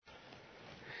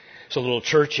It's a little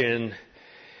church in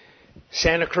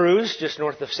Santa Cruz, just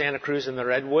north of Santa Cruz in the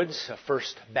Redwoods, a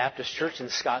First Baptist Church in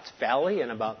Scotts Valley. And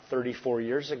about 34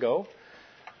 years ago,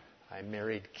 I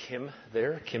married Kim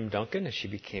there, Kim Duncan, and she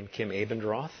became Kim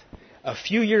Abendroth. A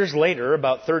few years later,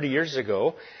 about 30 years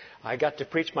ago, I got to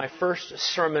preach my first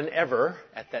sermon ever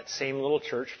at that same little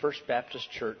church, First Baptist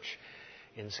Church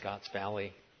in Scotts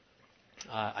Valley.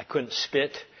 I couldn't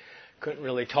spit, couldn't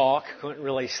really talk, couldn't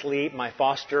really sleep. My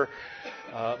foster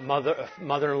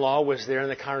mother-in-law was there in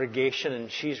the congregation,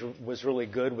 and she was really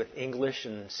good with English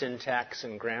and syntax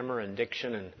and grammar and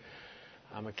diction. And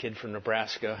I'm a kid from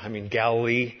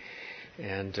Galilee.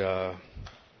 And I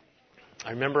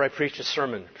remember I preached a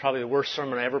sermon, probably the worst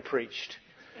sermon I ever preached.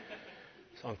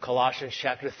 It's on Colossians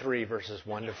chapter 3, verses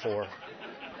 1 to 4.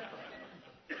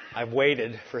 I've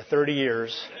waited for 30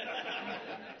 years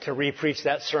to re-preach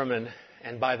that sermon,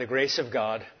 and by the grace of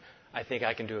God, I think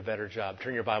I can do a better job.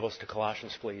 Turn your Bibles to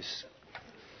Colossians, please.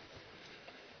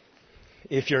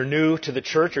 If you're new to the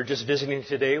church or just visiting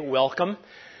today, welcome.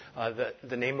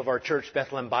 The name of our church,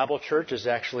 Bethlehem Bible Church, is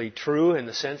actually true in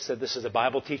the sense that this is a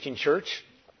Bible teaching church.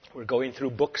 We're going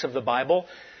through books of the Bible,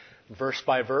 verse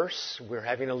by verse. We're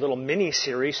having a little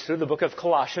mini-series through the book of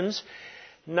Colossians.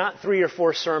 Not 3 or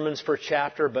 4 sermons per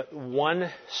chapter, but 1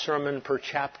 sermon per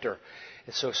chapter.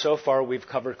 And so far we've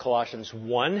covered Colossians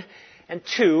 1 and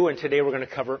 2, and today we're going to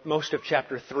cover most of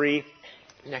chapter 3.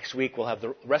 Next week we'll have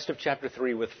the rest of chapter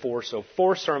 3 with 4. So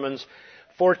 4 sermons,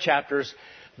 4 chapters,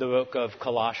 the book of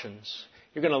Colossians.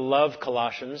 You're going to love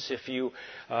Colossians. If you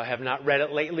have not read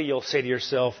it lately, you'll say to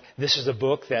yourself, this is a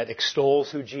book that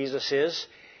extols who Jesus is.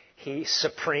 He's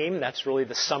supreme. That's really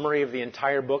the summary of the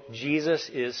entire book. Jesus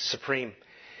is supreme.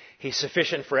 He's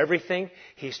sufficient for everything.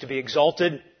 He's to be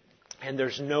exalted. And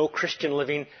there's no Christian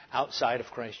living outside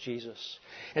of Christ Jesus.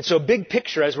 And so big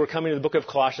picture, as we're coming to the book of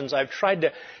Colossians, I've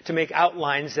tried to make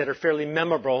outlines that are fairly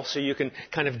memorable so you can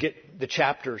kind of get the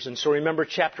chapters. And so remember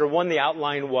chapter 1, the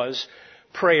outline was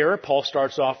prayer. Paul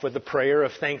starts off with a prayer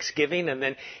of thanksgiving, and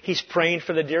then he's praying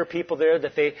for the dear people there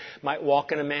that they might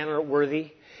walk in a manner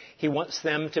worthy. He wants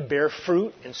them to bear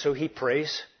fruit, and so he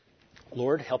prays,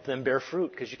 Lord, help them bear fruit,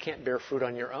 because you can't bear fruit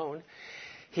on your own.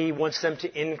 He wants them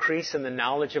to increase in the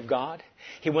knowledge of God.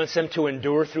 He wants them to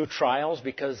endure through trials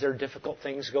because there are difficult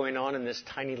things going on in this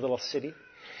tiny little city.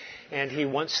 And he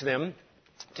wants them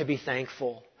to be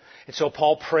thankful. And so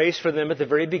Paul prays for them at the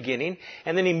very beginning.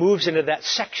 And then he moves into that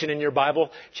section in your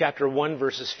Bible, chapter 1,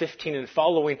 verses 15 and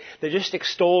following, that just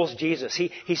extols Jesus.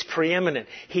 He's preeminent.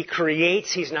 He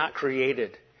creates. He's not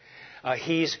created.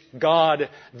 He's God,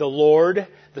 the Lord,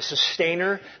 the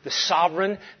sustainer, the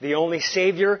sovereign, the only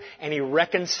Savior, and He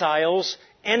reconciles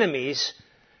enemies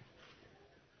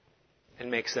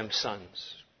and makes them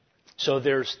sons. So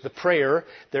there's the prayer,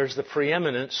 there's the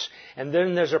preeminence, and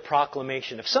then there's a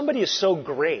proclamation. If somebody is so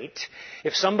great,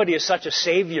 if somebody is such a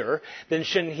Savior, then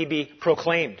shouldn't He be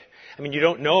proclaimed? I mean, you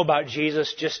don't know about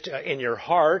Jesus just in your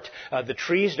heart. The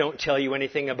trees don't tell you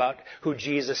anything about who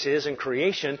Jesus is in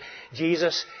creation.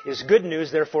 Jesus is good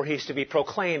news, therefore He's to be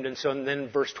proclaimed. And so then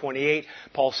verse 28,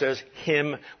 Paul says,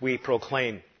 Him we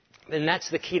proclaim. And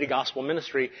that's the key to gospel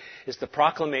ministry, is the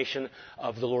proclamation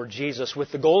of the Lord Jesus,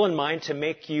 with the goal in mind to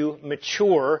make you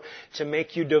mature, to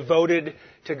make you devoted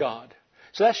to God.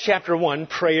 So that's chapter 1,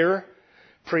 prayer,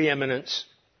 preeminence,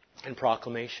 and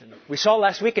proclamation. We saw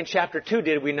last week in chapter 2,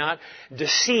 did we not?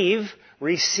 Deceive,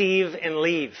 receive, and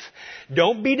leave.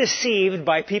 Don't be deceived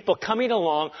by people coming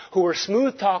along who are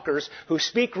smooth talkers, who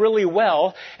speak really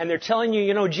well, and they're telling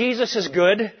you, Jesus is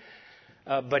good,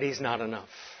 but He's not enough.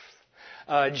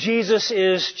 Jesus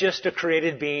is just a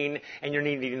created being, and you're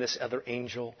needing this other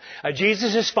angel.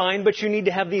 Jesus is fine, but you need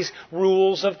to have these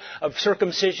rules of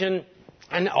circumcision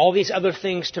and all these other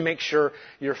things to make sure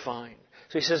you're fine.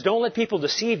 So he says, don't let people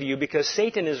deceive you, because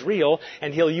Satan is real,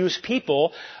 and he'll use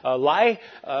people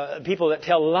that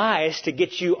tell lies to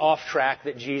get you off track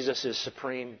that Jesus is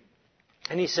supreme.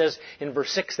 And he says in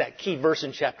verse 6, that key verse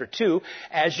in chapter 2,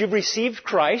 as you've received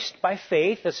Christ by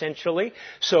faith, essentially,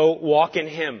 so walk in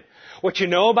Him. What you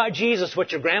know about Jesus,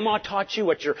 what your grandma taught you,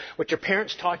 what your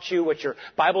parents taught you, what your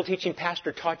Bible teaching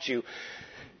pastor taught you,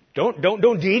 don't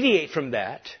deviate from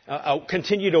that.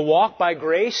 Continue to walk by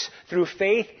grace through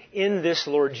faith in this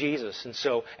Lord Jesus. And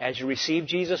so, as you receive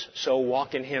Jesus, so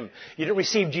walk in Him. You didn't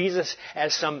receive Jesus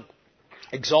as some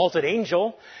exalted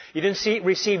angel. You didn't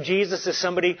receive Jesus as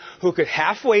somebody who could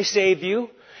halfway save you. You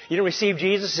didn't receive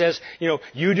Jesus as,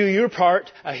 you do your part,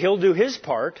 He'll do His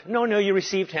part. No, you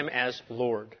received Him as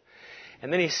Lord.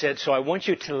 And then he said, so I want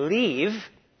you to leave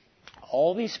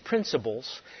all these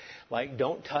principles, like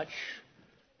don't touch,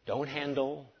 don't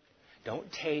handle,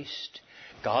 don't taste,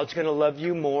 God's going to love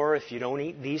you more if you don't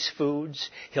eat these foods.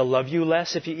 He'll love you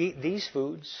less if you eat these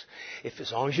foods.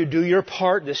 As long as you do your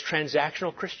part, this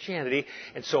transactional Christianity.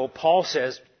 And so Paul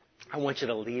says, I want you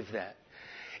to leave that.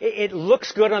 It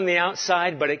looks good on the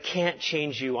outside, but it can't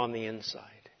change you on the inside.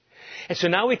 And so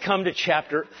now we come to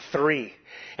chapter 3.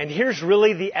 And here's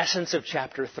really the essence of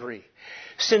chapter 3.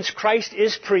 Since Christ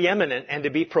is preeminent and to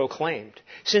be proclaimed,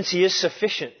 since He is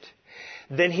sufficient,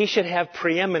 then He should have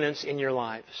preeminence in your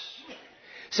lives.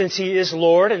 Since He is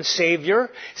Lord and Savior,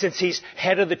 since He's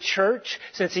head of the church,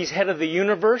 since He's head of the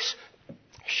universe,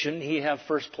 shouldn't He have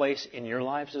first place in your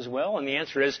lives as well? And the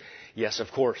answer is, yes,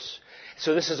 of course.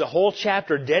 So this is a whole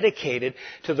chapter dedicated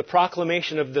to the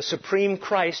proclamation of the supreme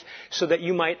Christ so that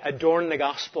you might adorn the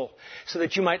gospel, so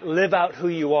that you might live out who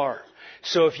you are.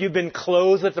 So if you've been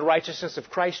clothed with the righteousness of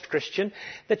Christ, Christian,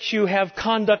 that you have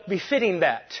conduct befitting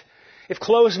that. If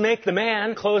clothes make the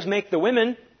man, clothes make the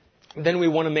women, then we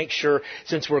want to make sure,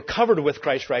 since we're covered with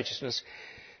Christ's righteousness,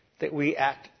 that we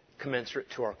act commensurate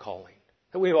to our calling,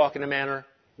 that we walk in a manner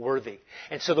worthy.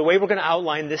 And so the way we're going to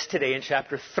outline this today in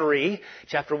chapter 3,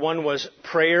 chapter 1 was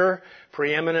prayer,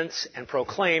 preeminence, and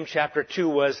proclaim. Chapter 2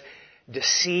 was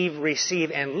deceive, receive,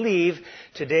 and leave.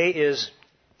 Today is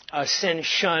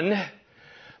ascension,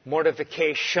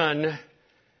 mortification,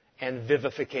 and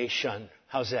vivification.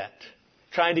 How's that?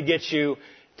 Trying to get you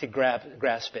to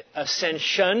grasp it.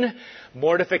 Ascension,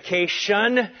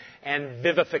 mortification, and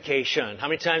vivification. How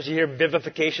many times do you hear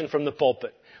vivification from the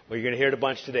pulpit? Well, you're going to hear it a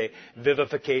bunch today.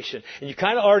 Vivification. And you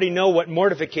kind of already know what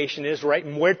mortification is, right?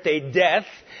 Muerte, death.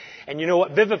 And you know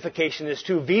what vivification is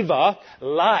too. Viva,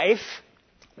 life.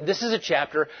 This is a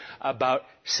chapter about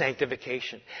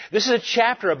sanctification. This is a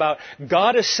chapter about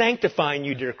God is sanctifying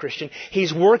you, dear Christian.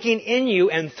 He's working in you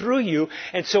and through you.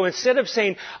 And so instead of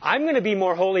saying, I'm going to be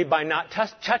more holy by not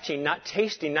touching, not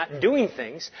tasting, not doing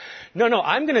things. No,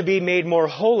 I'm going to be made more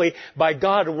holy by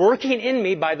God working in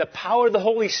me by the power of the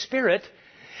Holy Spirit.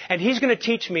 And He's going to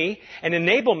teach me and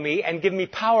enable me and give me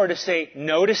power to say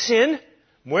no to sin,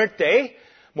 muerte,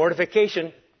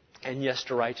 mortification, and yes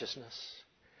to righteousness.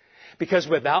 Because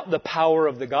without the power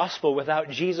of the gospel, without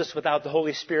Jesus, without the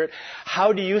Holy Spirit,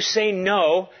 how do you say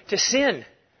no to sin?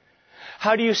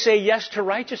 How do you say yes to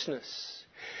righteousness?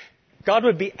 God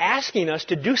would be asking us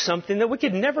to do something that we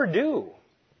could never do.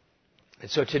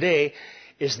 And so today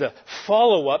is the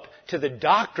follow-up to the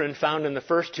doctrine found in the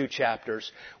first 2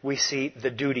 chapters. We see the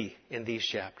duty in these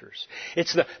chapters.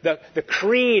 It's the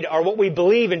creed, or what we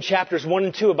believe in chapters 1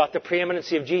 and 2 about the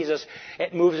preeminency of Jesus.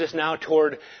 It moves us now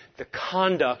toward the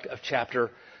conduct of chapter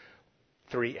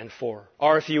 3 and 4.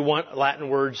 Or if you want Latin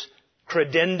words,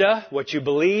 credenda, what you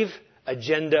believe,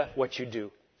 agenda, what you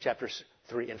do. Chapters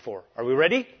 3 and 4. Are we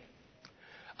ready?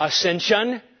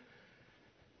 Ascension,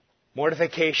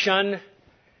 mortification,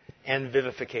 and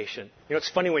vivification. You know,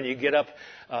 it's funny when you get up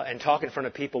and talk in front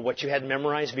of people what you had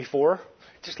memorized before.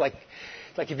 Just like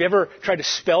if you ever tried to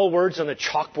spell words on the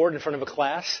chalkboard in front of a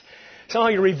class, somehow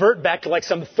you revert back to like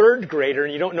some third grader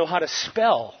and you don't know how to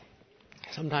spell.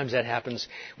 Sometimes that happens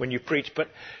when you preach, but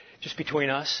just between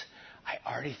us,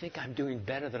 I already think I'm doing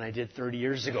better than I did 30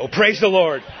 years ago. Praise the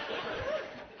Lord.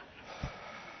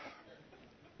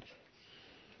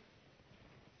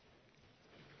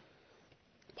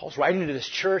 Paul's writing to this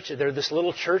church. They're this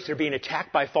little church. They're being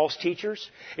attacked by false teachers.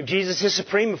 If Jesus is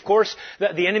supreme, of course,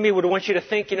 the enemy would want you to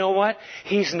think, you know what?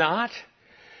 He's not.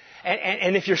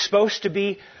 And if you're supposed to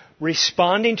be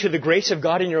responding to the grace of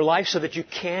God in your life so that you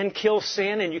can kill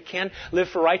sin and you can live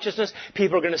for righteousness,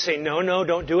 people are going to say, no,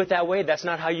 don't do it that way. That's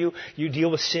not how you deal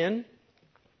with sin.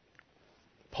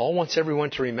 Paul wants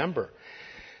everyone to remember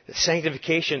that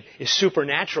sanctification is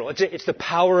supernatural. It's the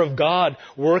power of God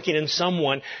working in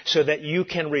someone so that you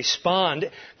can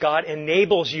respond. God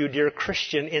enables you, dear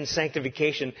Christian, in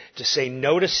sanctification to say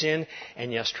no to sin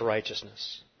and yes to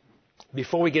righteousness.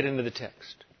 Before we get into the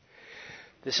text,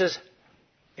 this is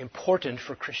important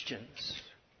for Christians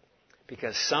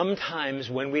because sometimes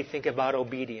when we think about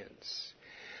obedience,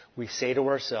 we say to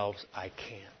ourselves, I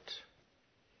can't.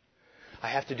 I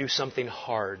have to do something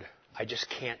hard. I just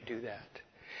can't do that.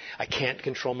 I can't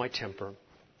control my temper.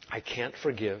 I can't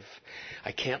forgive.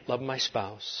 I can't love my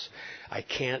spouse. I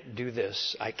can't do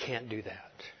this. I can't do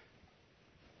that.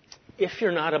 If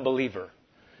you're not a believer,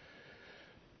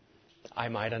 I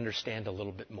might understand a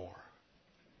little bit more.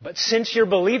 But since you're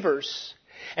believers,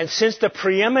 and since the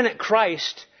preeminent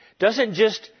Christ doesn't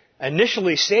just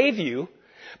initially save you,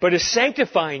 but is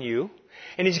sanctifying you,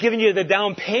 and He's giving you the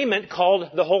down payment called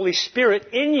the Holy Spirit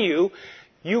in you,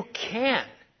 you can.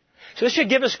 So this should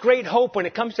give us great hope when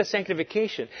it comes to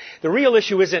sanctification. The real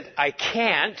issue isn't, I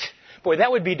can't. Boy,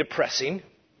 that would be depressing.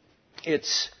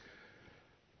 It's,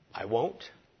 I won't.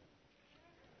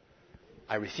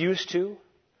 I refuse to.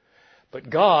 But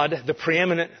God, the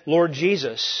preeminent Lord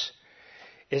Jesus,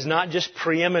 is not just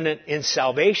preeminent in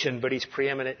salvation, but He's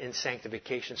preeminent in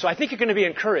sanctification. So I think you're going to be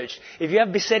encouraged. If you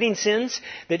have besetting sins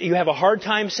that you have a hard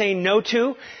time saying no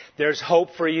to, there's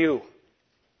hope for you.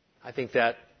 I think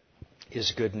that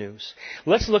is good news.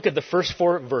 Let's look at the first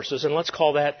 4 verses, and let's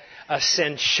call that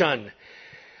ascension.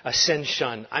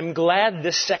 Ascension. I'm glad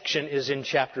this section is in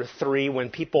chapter 3 when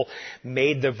people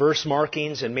made the verse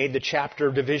markings and made the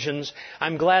chapter divisions.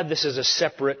 I'm glad this is a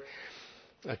separate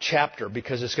chapter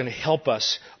because it's going to help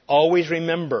us always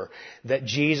remember that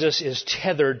Jesus is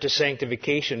tethered to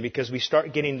sanctification, because we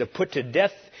start getting the put to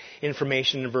death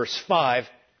information in verse 5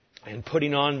 and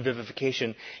putting on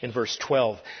vivification in verse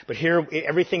 12. But here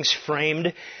everything's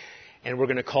framed, and we're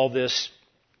going to call this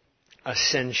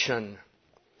ascension.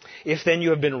 If then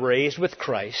you have been raised with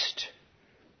Christ,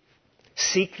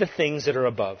 seek the things that are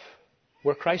above,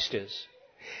 where Christ is,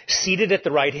 seated at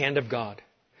the right hand of God.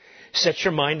 Set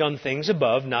your mind on things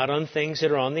above, not on things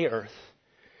that are on the earth.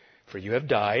 For you have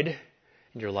died,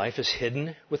 and your life is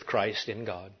hidden with Christ in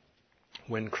God.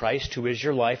 When Christ, who is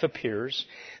your life, appears,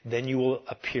 then you will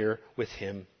appear with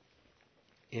Him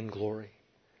in glory.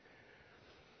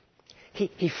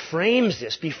 He frames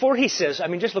this before he says,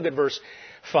 just look at verse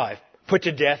 5. Put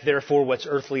to death, therefore, what's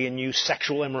earthly in you,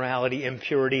 sexual immorality,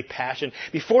 impurity, passion.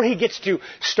 Before he gets to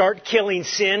start killing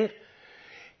sin,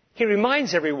 he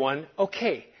reminds everyone,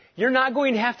 okay, you're not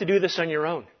going to have to do this on your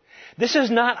own. This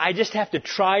is not, I just have to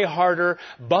try harder,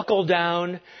 buckle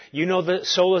down. You know the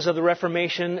solas of the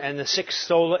Reformation, and the 6th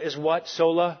sola is what?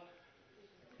 Sola?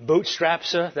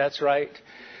 Bootstrapsa, that's right.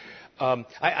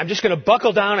 I'm just going to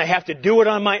buckle down. I have to do it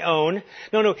on my own.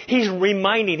 No. He's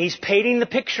reminding. He's painting the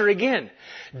picture again.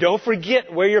 Don't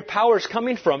forget where your power is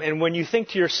coming from. And when you think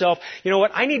to yourself, you know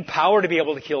what? I need power to be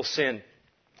able to kill sin.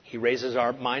 He raises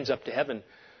our minds up to heaven.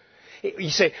 You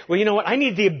say, well, you know what? I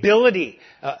need the ability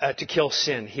to kill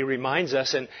sin. He reminds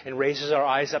us and raises our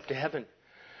eyes up to heaven.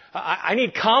 I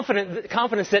need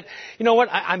confidence that, you know what,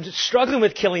 I'm struggling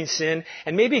with killing sin,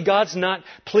 and maybe God's not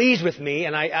pleased with me,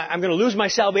 and I'm going to lose my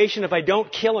salvation if I don't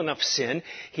kill enough sin.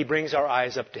 He brings our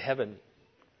eyes up to heaven.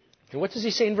 And what does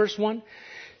he say in verse 1?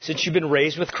 Since you've been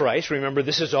raised with Christ, remember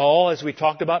this is all, as we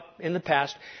talked about in the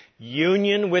past,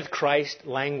 union with Christ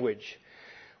language.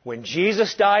 When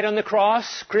Jesus died on the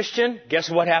cross, Christian,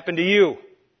 guess what happened to you?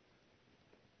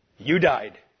 You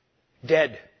died.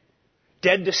 Dead.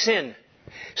 Dead to sin.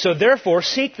 So therefore,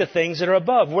 seek the things that are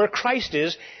above, where Christ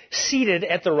is, seated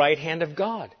at the right hand of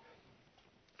God.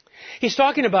 He's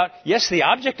talking about, yes, the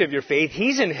object of your faith,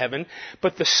 He's in heaven,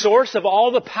 but the source of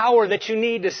all the power that you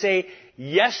need to say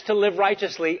yes to live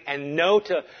righteously and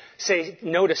say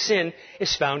no to sin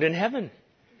is found in heaven.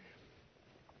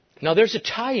 Now there's a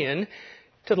tie-in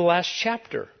to the last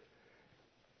chapter.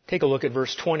 Take a look at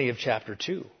verse 20 of chapter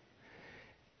 2.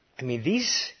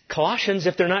 These Colossians,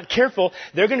 if they're not careful,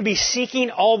 they're going to be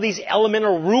seeking all these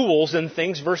elemental rules and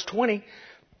things. Verse 20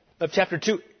 of chapter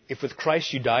 2. If with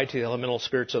Christ you died to the elemental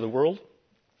spirits of the world,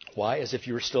 why? As if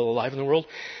you were still alive in the world,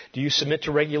 do you submit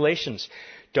to regulations?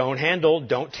 Don't handle,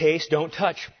 don't taste, don't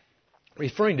touch.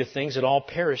 Referring to things that all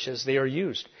perish as they are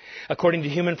used, according to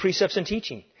human precepts and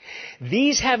teaching.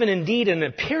 These have indeed an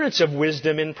appearance of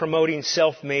wisdom in promoting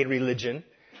self-made religion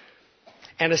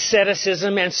and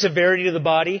asceticism and severity to the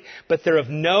body, but they're of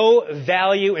no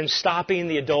value in stopping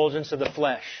the indulgence of the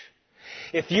flesh.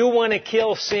 If you want to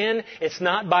kill sin, it's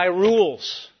not by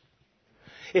rules.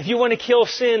 If you want to kill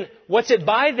sin, what's it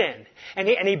by then?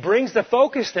 And he brings the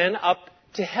focus then up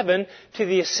to heaven to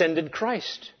the ascended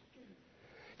Christ.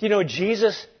 Do you know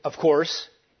Jesus, of course,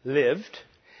 lived.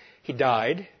 He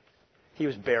died. He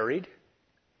was buried.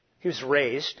 He was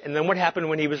raised. And then what happened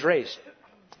when He was raised?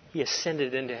 He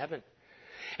ascended into heaven.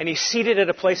 And He's seated at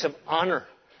a place of honor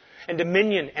and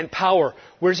dominion and power.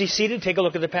 Where's He seated? Take a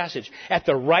look at the passage. At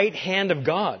the right hand of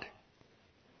God.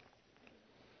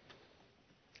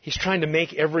 He's trying to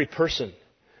make every person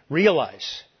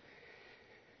realize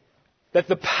that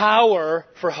the power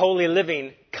for holy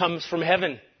living comes from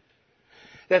heaven.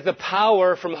 That the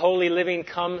power from holy living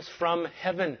comes from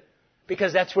heaven.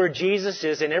 Because that's where Jesus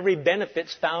is, and every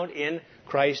benefit's found in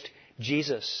Christ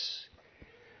Jesus.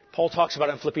 Paul talks about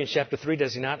it in Philippians chapter 3,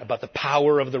 does he not? About the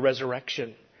power of the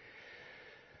resurrection.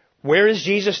 Where is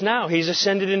Jesus now? He's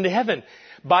ascended into heaven.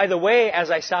 By the way, as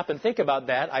I stop and think about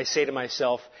that, I say to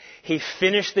myself, He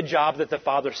finished the job that the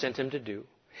Father sent Him to do.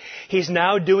 He's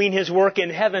now doing His work in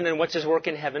heaven. And what's His work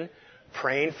in heaven?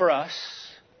 Praying for us.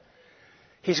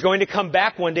 He's going to come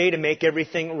back one day to make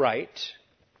everything right.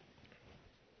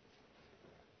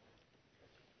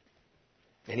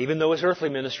 And even though His earthly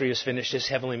ministry is finished, His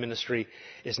heavenly ministry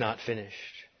is not finished.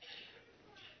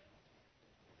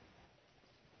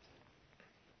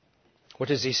 What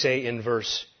does he say in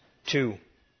verse 2?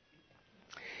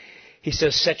 He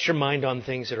says, set your mind on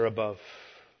things that are above.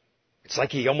 It's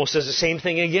like he almost says the same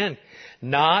thing again.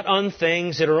 Not on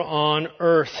things that are on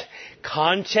earth.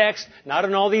 Context, not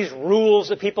on all these rules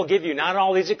that people give you, not on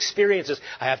all these experiences.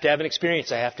 I have to have an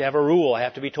experience. I have to have a rule. I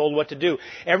have to be told what to do.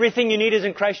 Everything you need is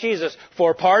in Christ Jesus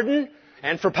for pardon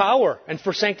and for power and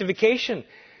for sanctification.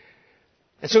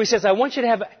 And so he says, I want you to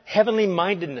have heavenly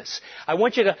mindedness. I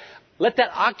want you to let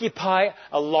that occupy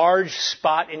a large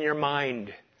spot in your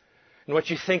mind and what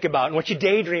you think about and what you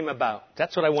daydream about.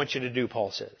 That's what I want you to do,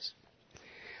 Paul says.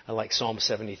 I like Psalm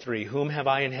 73. Whom have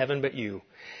I in heaven but you?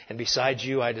 And besides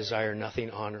you, I desire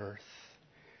nothing on earth.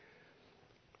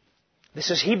 This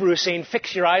is Hebrews saying,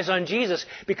 fix your eyes on Jesus,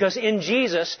 because in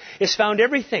Jesus is found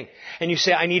everything. And you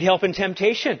say, I need help in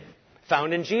temptation.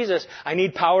 Found in Jesus. I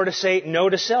need power to say no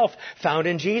to self. Found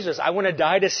in Jesus. I want to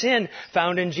die to sin.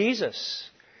 Found in Jesus.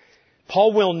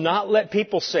 Paul will not let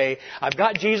people say, I've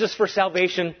got Jesus for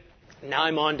salvation. Now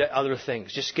I'm on to other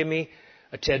things. Just give me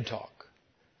a TED Talk.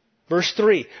 Verse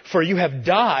 3, for you have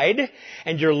died,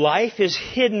 and your life is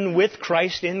hidden with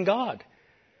Christ in God.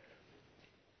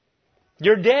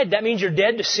 You're dead. That means you're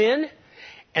dead to sin.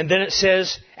 And then it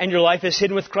says, and your life is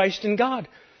hidden with Christ in God.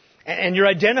 And you're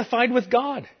identified with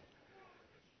God.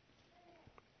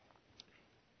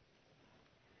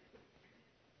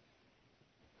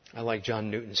 I like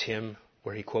John Newton's hymn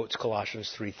where he quotes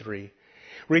Colossians 3:3.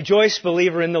 Rejoice,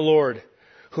 believer, in the Lord,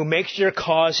 who makes your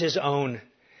cause his own.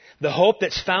 The hope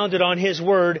that's founded on His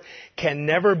Word can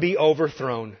never be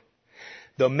overthrown.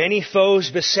 Though many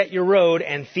foes beset your road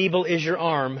and feeble is your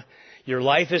arm, your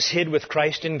life is hid with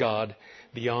Christ in God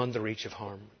beyond the reach of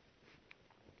harm.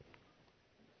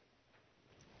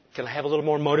 Can I have a little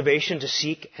more motivation to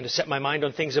seek and to set my mind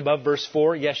on things above? Verse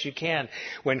 4, yes, you can.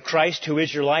 When Christ, who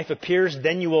is your life, appears,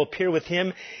 then you will appear with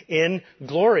Him in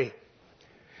glory.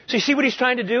 So you see what he's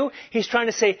trying to do? He's trying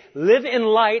to say, live in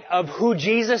light of who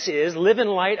Jesus is. Live in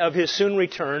light of His soon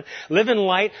return. Live in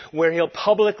light where He'll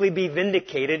publicly be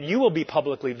vindicated. You will be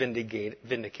publicly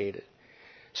vindicated.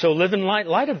 So live in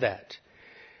light of that.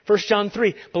 1 John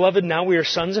 3, Beloved, now we are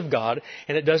sons of God,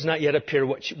 and it does not yet appear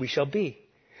what we shall be.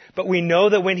 But we know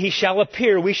that when He shall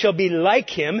appear, we shall be like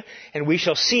Him, and we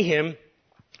shall see Him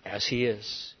as He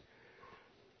is.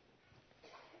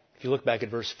 If you look back at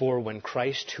verse 4, when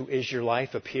Christ, who is your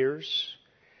life, appears,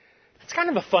 it's kind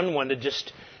of a fun one to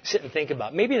just sit and think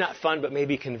about. Maybe not fun, but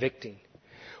maybe convicting.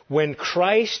 When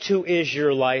Christ, who is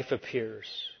your life, appears.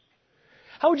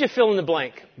 How would you fill in the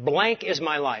blank? Blank is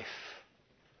my life.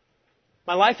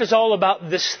 My life is all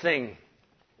about this thing.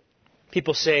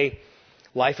 People say,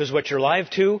 life is what you're alive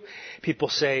to. People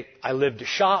say, I live to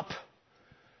shop.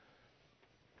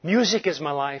 Music is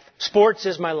my life. Sports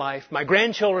is my life. My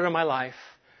grandchildren are my life.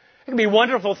 There can be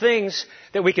wonderful things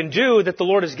that we can do that the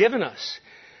Lord has given us.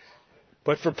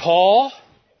 But for Paul,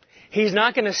 he's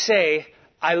not going to say,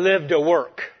 I live to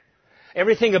work.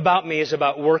 Everything about me is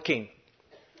about working.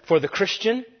 For the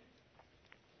Christian,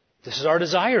 this is our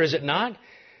desire, is it not?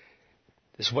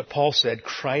 This is what Paul said,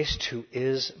 Christ who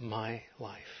is my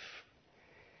life.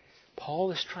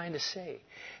 Paul is trying to say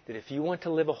that if you want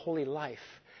to live a holy life,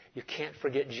 you can't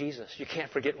forget Jesus. You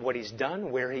can't forget what He's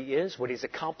done, where He is, what He's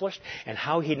accomplished, and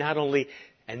how He not only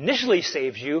initially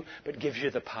saves you, but gives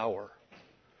you the power.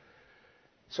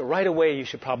 So right away you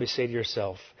should probably say to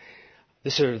yourself,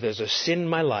 there's a sin in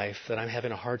my life that I'm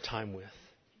having a hard time with.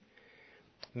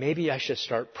 Maybe I should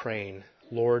start praying,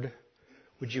 Lord,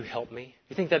 would you help me?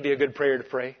 You think that'd be a good prayer to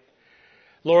pray?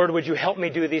 Lord, would you help me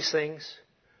do these things?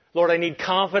 Lord, I need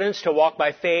confidence to walk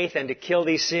by faith and to kill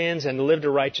these sins and to live to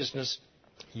righteousness.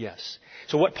 Yes.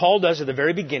 So what Paul does at the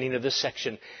very beginning of this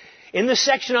section, in the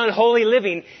section on holy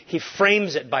living, he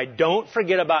frames it by don't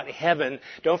forget about heaven,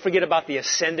 don't forget about the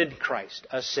ascended Christ,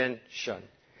 ascension.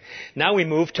 Now we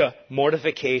move to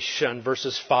mortification,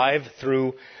 verses 5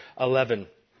 through 11.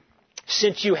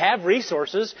 Since you have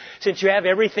resources, since you have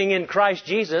everything in Christ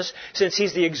Jesus, since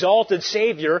He's the exalted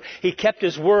Savior, He kept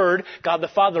His word, God the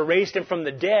Father raised Him from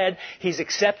the dead, He's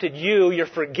accepted you, you're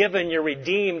forgiven, you're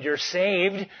redeemed, you're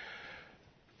saved.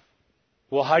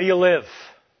 Well, how do you live?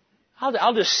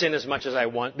 I'll just sin as much as I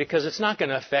want because it's not going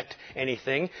to affect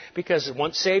anything because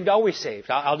once saved, always saved.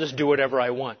 I'll just do whatever I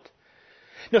want.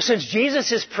 No, since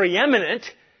Jesus is preeminent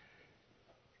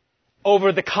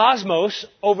over the cosmos,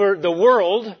 over the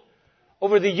world,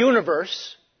 over the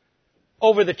universe,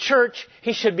 over the church,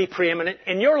 He should be preeminent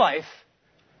in your life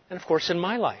and, of course, in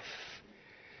my life.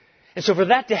 And so for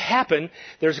that to happen,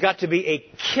 there's got to be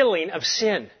a killing of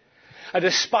sin. A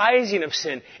despising of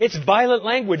sin. It's violent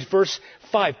language, verse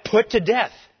 5. Put to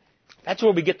death. That's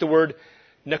where we get the word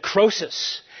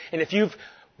necrosis. And if you've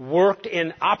worked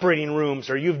in operating rooms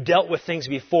or you've dealt with things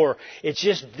before, it's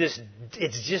just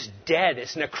dead.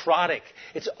 It's necrotic.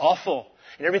 It's awful.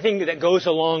 And everything that goes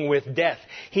along with death.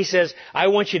 He says, I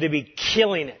want you to be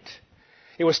killing it.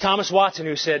 It was Thomas Watson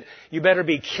who said, you better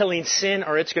be killing sin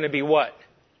or it's going to be what?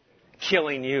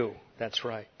 Killing you. That's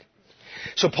right.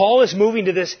 So Paul is moving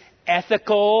to this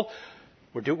ethical,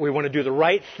 we want to do the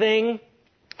right thing.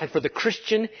 And for the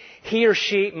Christian, he or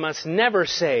she must never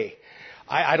say,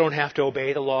 I don't have to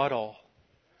obey the law at all.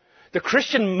 The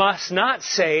Christian must not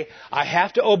say, I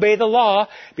have to obey the law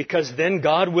because then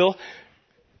God will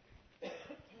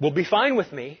be fine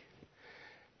with me.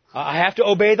 I have to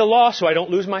obey the law so I don't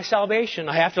lose my salvation.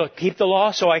 I have to keep the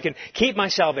law so I can keep my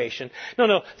salvation.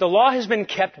 No. The law has been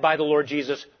kept by the Lord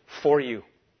Jesus for you.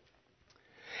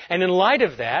 And in light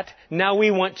of that, now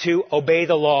we want to obey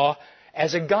the law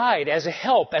as a guide, as a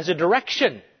help, as a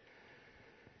direction.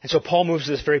 And so Paul moves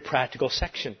to this very practical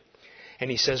section.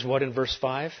 And he says what in verse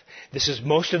 5?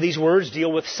 Most of these words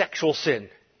deal with sexual sin.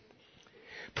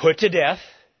 Put to death,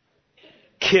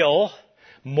 kill,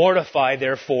 mortify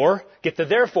therefore. Get the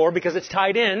therefore because it's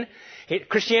tied in.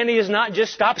 Christianity is not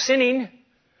just stop sinning.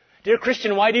 Dear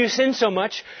Christian, why do you sin so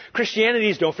much? Christianity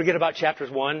is, don't forget about chapter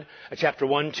 1,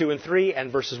 2, and 3,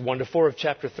 and verses 1 to 4 of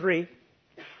chapter 3.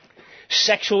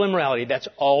 Sexual immorality, that's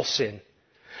all sin.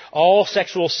 All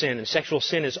sexual sin. And sexual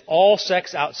sin is all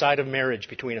sex outside of marriage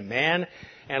between a man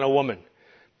and a woman.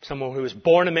 Someone who is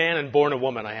born a man and born a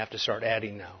woman, I have to start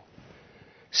adding now.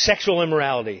 Sexual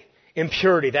immorality.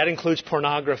 Impurity, that includes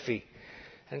pornography.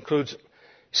 That includes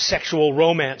sexual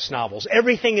romance novels.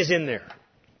 Everything is in there,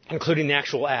 including the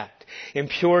actual act.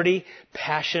 Impurity,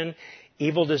 passion,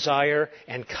 evil desire,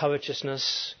 and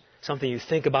covetousness. Something you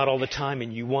think about all the time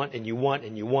and you want and you want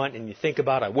and you want and you think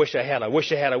about, I wish I had, I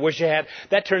wish I had, I wish I had.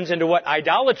 That turns into what?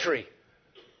 Idolatry.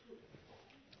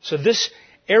 So this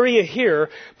area here,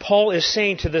 Paul is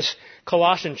saying to this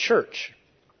Colossian church,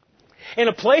 in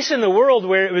a place in the world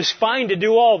where it was fine to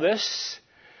do all this,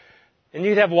 and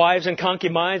you'd have wives and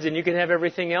concubines and you could have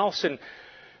everything else. And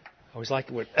I always liked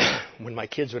it when my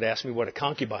kids would ask me what a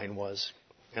concubine was.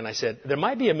 And I said, there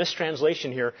might be a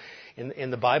mistranslation here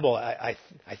in the Bible. I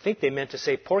think they meant to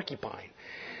say porcupine.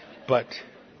 But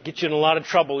get you in a lot of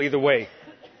trouble either way.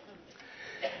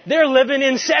 They're living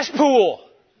in cesspool.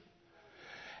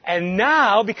 And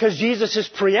now, because Jesus is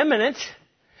preeminent,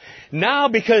 now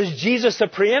because Jesus, the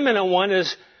preeminent one,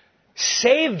 has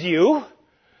saved you,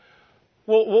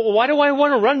 well, why do I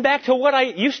want to run back to what I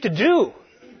used to do?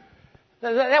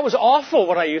 That was awful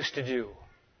what I used to do.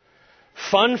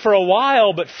 Fun for a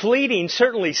while, but fleeting,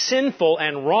 certainly sinful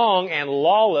and wrong and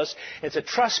lawless. It's a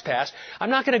trespass. I'm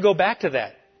not going to go back to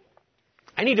that.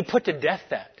 I need to put to death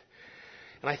that.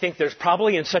 And I think there's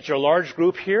probably in such a large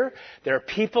group here, there are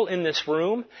people in this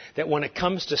room that when it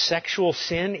comes to sexual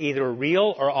sin, either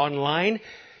real or online,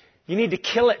 you need to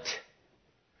kill it.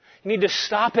 You need to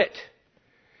stop it.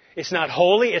 It's not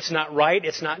holy, it's not right,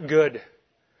 it's not good.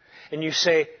 And you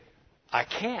say, I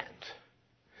can't.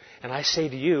 And I say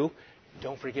to you,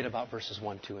 don't forget about verses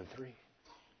 1, 2, and 3.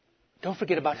 Don't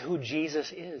forget about who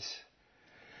Jesus is.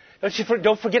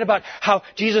 Don't forget about how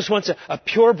Jesus wants a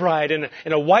pure bride and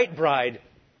a white bride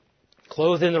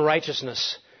clothed in the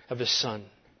righteousness of His Son.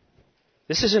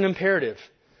 This is an imperative.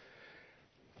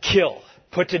 Kill,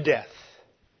 put to death.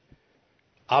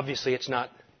 Obviously, it's not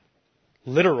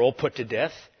literal, put to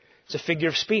death. It's a figure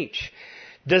of speech.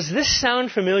 Does this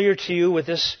sound familiar to you with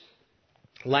this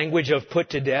language of put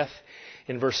to death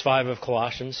in verse 5 of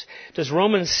Colossians? Does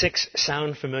Romans 6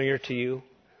 sound familiar to you?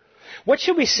 What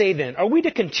should we say then? Are we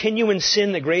to continue in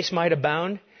sin that grace might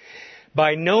abound?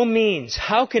 By no means.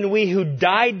 How can we who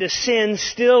died to sin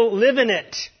still live in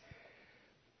it?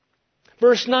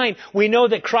 Verse 9, we know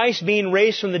that Christ being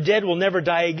raised from the dead will never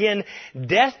die again.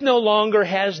 Death no longer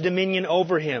has dominion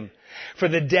over Him. For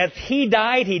the death He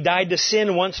died to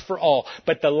sin once for all.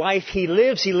 But the life He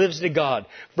lives to God.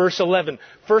 Verse 11,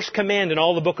 first command in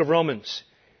all the book of Romans.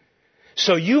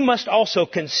 So you must also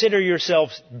consider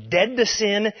yourselves dead to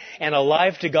sin and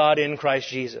alive to God in Christ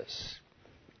Jesus.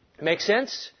 Make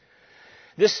sense?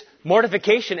 This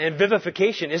mortification and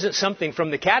vivification isn't something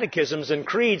from the catechisms and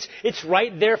creeds. It's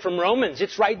right there from Romans.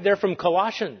 It's right there from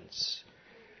Colossians.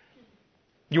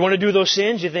 You want to do those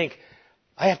sins? You think,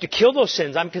 I have to kill those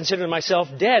sins. I'm considering myself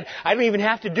dead. I don't even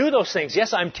have to do those things.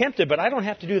 Yes, I'm tempted, but I don't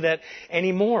have to do that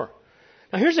anymore.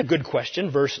 Now here's a good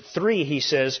question. Verse 3, he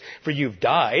says, for you've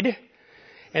died.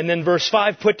 And then verse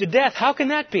 5, put to death. How can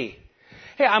that be?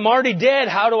 Hey, I'm already dead.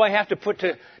 How do I have to put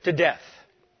to death?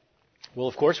 Well,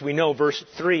 of course, we know verse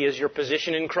 3 is your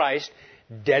position in Christ,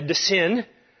 dead to sin.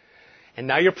 And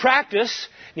now your practice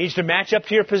needs to match up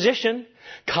to your position.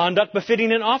 Conduct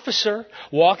befitting an officer.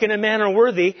 Walk in a manner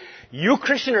worthy. You,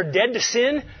 Christian, are dead to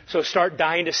sin, so start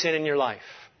dying to sin in your life.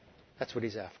 That's what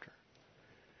he's after.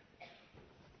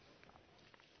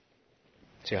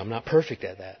 See, I'm not perfect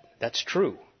at that. That's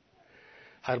true.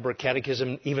 Heidelberg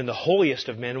Catechism, even the holiest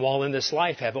of men, while in this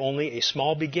life, have only a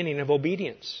small beginning of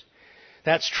obedience.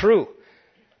 That's true.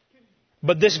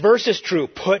 But this verse is true.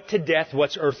 Put to death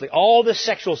what's earthly. All this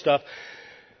sexual stuff,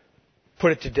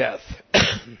 put it to death.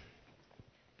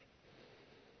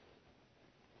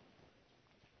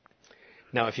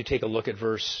 Now, if you take a look at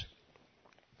verse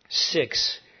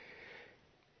 6,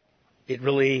 it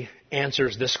really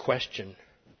answers this question.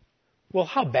 Well,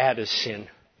 how bad is sin?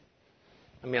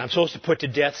 I mean, I'm supposed to put to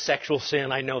death sexual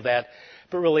sin, I know that.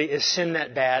 But really, is sin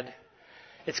that bad?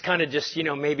 It's kind of just,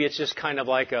 maybe it's just kind of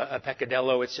like a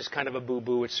peccadillo. It's just kind of a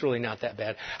boo-boo. It's really not that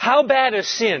bad. How bad is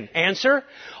sin? Answer,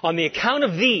 on the account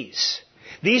of these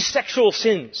sexual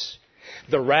sins,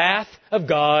 the wrath of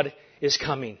God is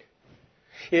coming.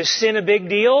 Is sin a big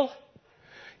deal?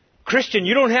 Christian,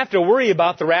 you don't have to worry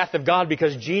about the wrath of God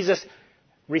because Jesus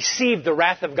received the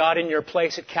wrath of God in your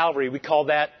place at Calvary. We call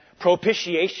that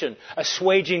propitiation,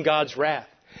 assuaging God's wrath.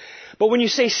 But when you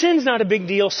say sin's not a big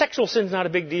deal, sexual sin's not a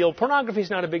big deal, pornography's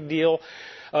not a big deal,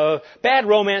 bad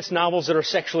romance novels that are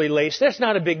sexually laced, that's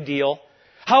not a big deal.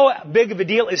 How big of a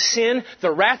deal is sin?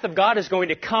 The wrath of God is going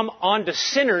to come on to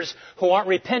sinners who aren't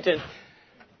repentant.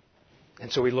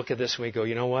 And so we look at this and we go,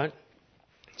 you know what?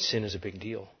 Sin is a big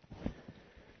deal.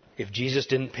 If Jesus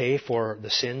didn't pay for the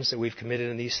sins that we've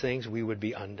committed in these things, we would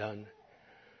be undone.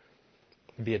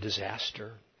 It would be a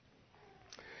disaster.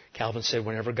 Calvin said,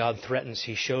 whenever God threatens,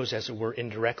 He shows, as it were,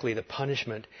 indirectly the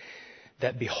punishment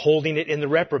that beholding it in the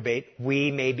reprobate,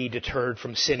 we may be deterred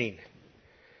from sinning.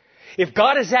 If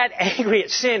God is that angry at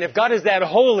sin, if God is that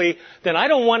holy, then I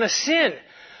don't want to sin.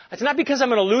 It's not because I'm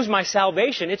going to lose my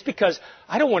salvation. It's because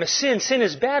I don't want to sin. Sin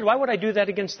is bad. Why would I do that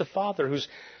against the Father who's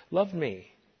loved me?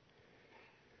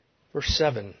 Verse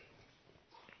 7.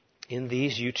 In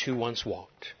these you too once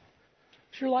walked.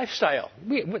 It's your lifestyle.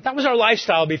 That was our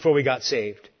lifestyle before we got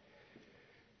saved.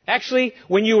 Actually,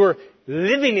 when you were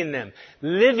living in them,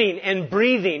 living and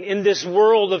breathing in this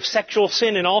world of sexual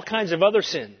sin and all kinds of other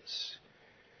sins.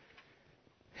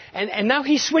 And now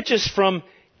he switches from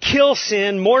kill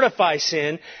sin, mortify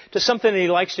sin, to something that he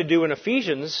likes to do in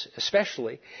Ephesians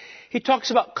especially. He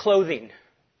talks about clothing.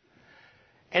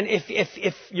 And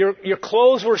if your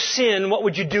clothes were sin, what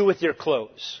would you do with your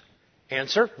clothes?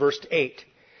 Answer, verse 8.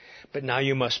 But now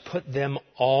you must put them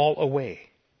all away.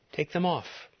 Take them off.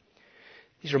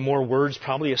 These are more words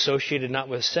probably associated not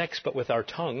with sex, but with our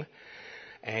tongue.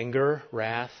 Anger,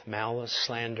 wrath, malice,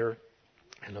 slander,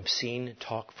 and obscene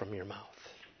talk from your mouth.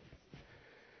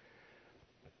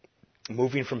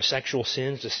 Moving from sexual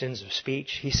sins to sins of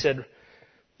speech, he said,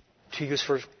 to use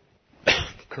 1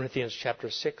 Corinthians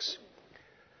chapter 6,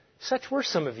 such were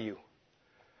some of you.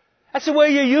 That's the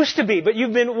way you used to be, but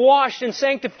you've been washed and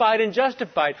sanctified and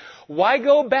justified. Why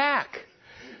go back?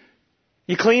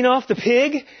 You clean off the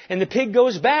pig, and the pig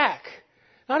goes back.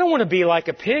 I don't want to be like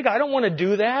a pig. I don't want to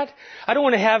do that. I don't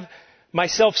want to have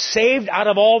myself saved out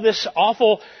of all this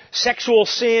awful sexual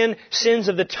sin, sins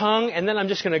of the tongue, and then I'm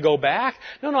just going to go back.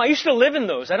 No, I used to live in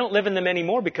those. I don't live in them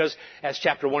anymore because, as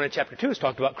chapter 1 and chapter 2 has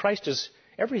talked about, Christ is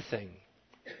everything.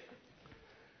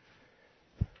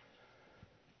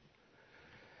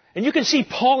 And you can see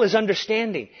Paul is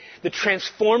understanding the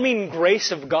transforming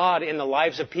grace of God in the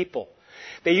lives of people.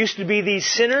 They used to be these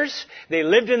sinners. They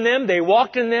lived in them. They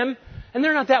walked in them. And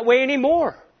they're not that way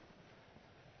anymore.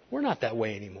 We're not that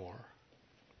way anymore.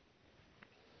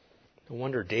 No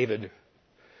wonder David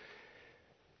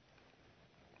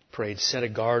prayed, set a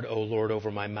guard, O Lord,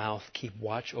 over my mouth. Keep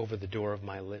watch over the door of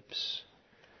my lips.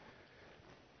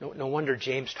 No wonder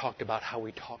James talked about how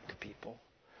we talk to people.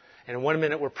 And in 1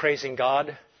 minute we're praising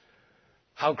God,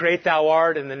 how great thou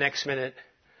art, and the next minute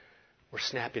we're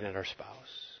snapping at our spouse.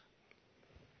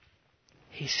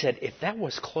 He said, if that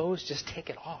was clothes, just take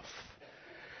it off.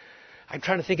 I'm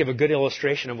trying to think of a good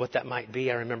illustration of what that might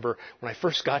be. I remember when I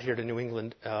first got here to New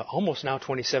England, almost now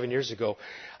 27 years ago,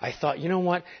 I thought, you know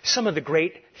what? Some of the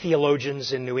great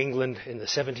theologians in New England in the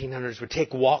 1700s would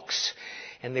take walks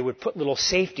and they would put little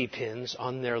safety pins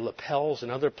on their lapels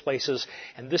and other places.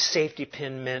 And this safety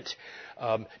pin meant,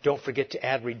 don't forget to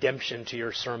add redemption to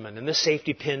your sermon. And this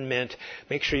safety pin meant,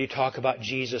 make sure you talk about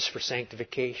Jesus for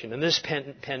sanctification. And this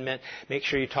pin meant, make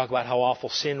sure you talk about how awful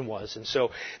sin was. And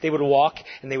so they would walk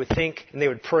and they would think and they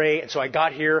would pray. And so I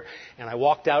got here and I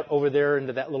walked out over there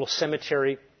into that little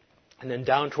cemetery and then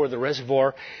down toward the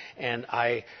reservoir. And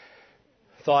I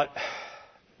thought,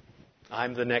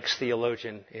 I'm the next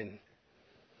theologian in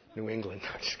New England.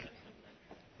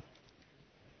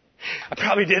 I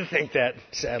probably did think that,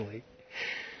 sadly.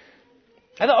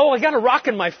 I thought, I got a rock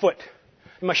in my foot,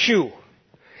 in my shoe.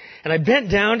 And I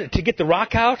bent down to get the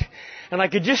rock out, and I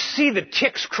could just see the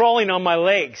ticks crawling on my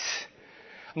legs,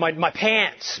 my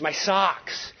pants, my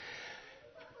socks.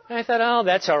 And I thought,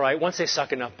 that's all right. Once they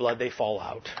suck enough blood, they fall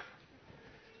out.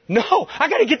 No, I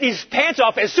got to get these pants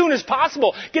off as soon as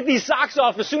possible. Get these socks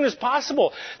off as soon as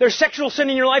possible. There's sexual sin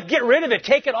in your life. Get rid of it.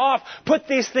 Take it off. Put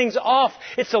these things off.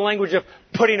 It's the language of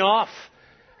putting off.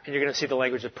 And you're going to see the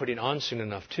language of putting on soon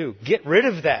enough too. Get rid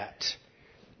of that.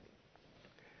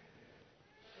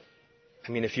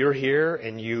 I mean, if you're here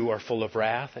and you are full of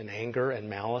wrath and anger and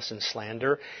malice and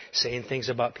slander, saying things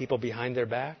about people behind their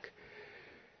back,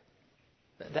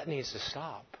 that needs to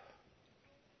stop.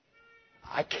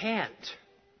 I can't.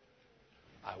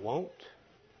 I won't.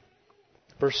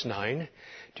 Verse 9,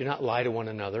 do not lie to one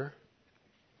another,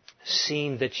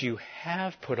 seeing that you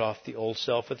have put off the old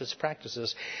self with its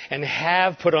practices and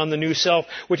have put on the new self,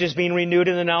 which is being renewed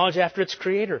in the knowledge after its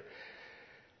creator.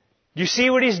 Do you see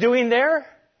what he's doing there?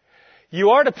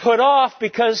 You are to put off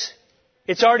because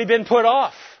it's already been put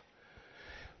off.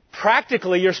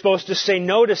 Practically, you're supposed to say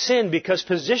no to sin because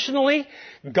positionally,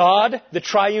 God, the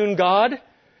triune God,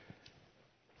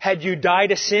 had you die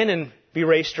to sin and be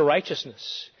raised to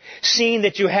righteousness. Seeing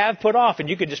that you have put off, and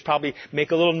you could just probably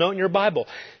make a little note in your Bible.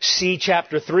 See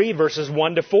chapter 3, verses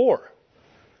 1 to 4.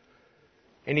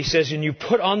 And he says, and you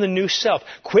put on the new self.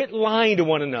 Quit lying to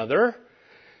one another,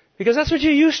 because that's what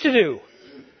you used to do.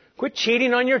 Quit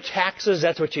cheating on your taxes,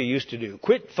 that's what you used to do.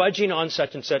 Quit fudging on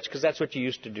such and such, because that's what you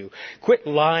used to do. Quit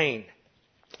lying.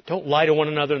 Don't lie to one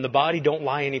another in the body. Don't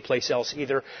lie anyplace else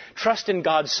either. Trust in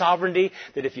God's sovereignty,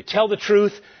 that if you tell the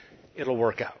truth, it'll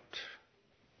work out.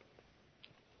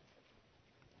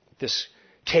 This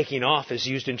taking off is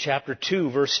used in chapter 2,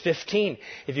 verse 15.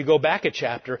 If you go back a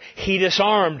chapter, he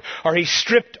disarmed, or he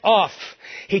stripped off.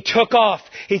 He took off.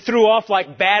 He threw off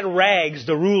like bad rags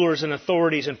the rulers and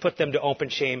authorities and put them to open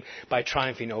shame by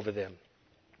triumphing over them.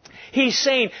 He's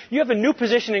saying you have a new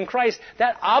position in Christ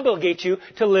that obligates you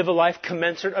to live a life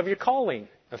commensurate of your calling.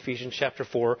 Ephesians chapter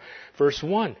 4, verse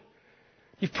 1.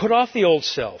 You've put off the old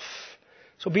self.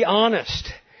 So be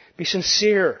honest. Be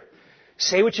sincere.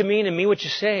 Say what you mean and mean what you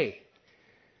say.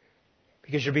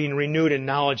 Because you're being renewed in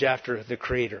knowledge after the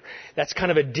Creator. That's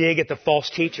kind of a dig at the false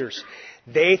teachers.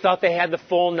 They thought they had the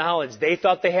full knowledge. They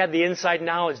thought they had the inside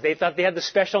knowledge. They thought they had the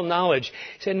special knowledge.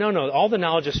 He said, no, all the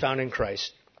knowledge is found in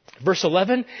Christ. Verse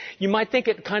 11, you might think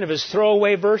it kind of is a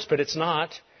throwaway verse, but it's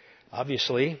not,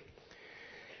 obviously.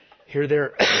 Here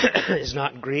there is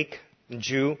not Greek,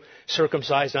 Jew,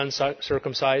 circumcised,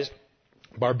 uncircumcised,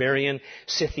 barbarian,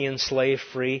 Scythian, slave,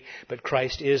 free, but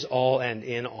Christ is all and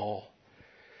in all.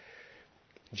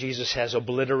 Jesus has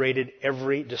obliterated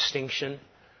every distinction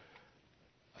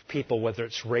of people, whether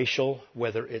it's racial,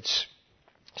 whether it's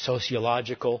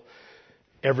sociological.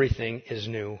 Everything is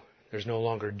new. There's no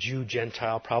longer Jew,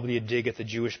 Gentile, probably a dig at the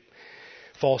Jewish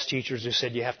false teachers who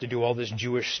said you have to do all this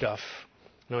Jewish stuff.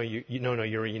 No,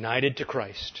 you're united to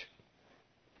Christ.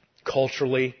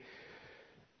 Culturally,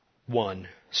 one.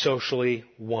 Socially,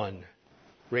 one.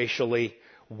 Racially,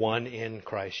 one in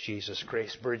Christ Jesus.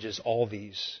 Grace bridges all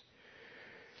these.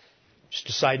 Just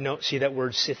a side note, see that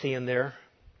word Scythian there?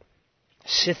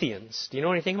 Scythians. Do you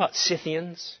know anything about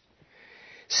Scythians?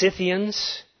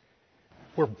 Scythians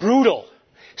were brutal.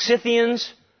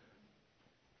 Scythians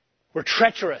were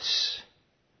treacherous.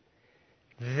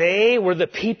 They were the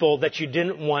people that you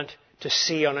didn't want to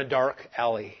see on a dark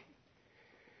alley.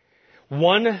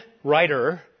 One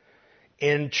writer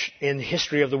in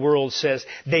history of the world says,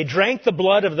 they drank the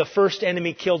blood of the first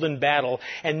enemy killed in battle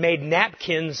and made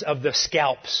napkins of the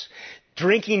scalps,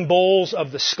 drinking bowls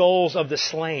of the skulls of the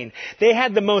slain. They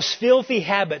had the most filthy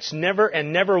habits,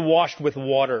 never washed with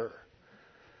water.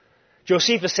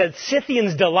 Josephus said,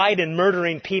 Scythians delight in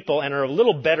murdering people and are a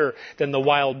little better than the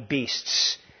wild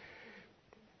beasts.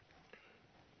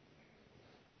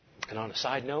 And on a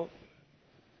side note,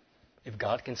 if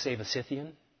God can save a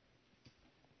Scythian,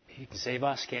 He can save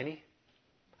us, can He?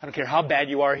 I don't care how bad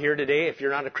you are here today, if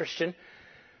you're not a Christian,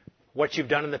 what you've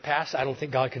done in the past, I don't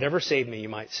think God could ever save me, you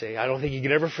might say. I don't think He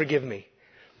could ever forgive me.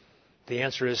 The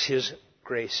answer is His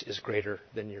grace is greater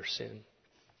than your sin.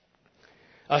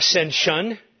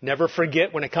 Ascension, never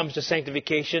forget when it comes to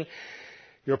sanctification,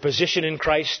 your position in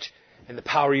Christ and the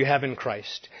power you have in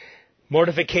Christ.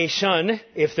 Mortification,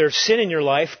 if there's sin in your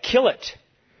life, kill it.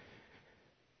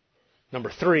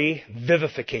 Number 3,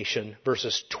 vivification,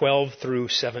 verses 12 through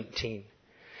 17.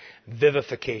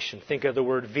 Vivification. Think of the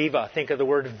word viva. Think of the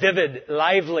word vivid,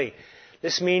 lively.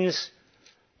 This means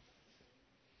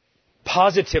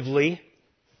positively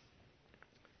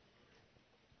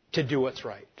to do what's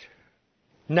right.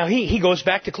 Now he goes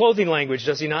back to clothing language,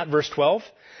 does he not? Verse 12.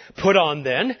 Put on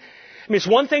then. I mean, it's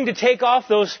one thing to take off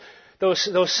those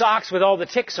socks with all the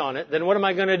ticks on it. Then what am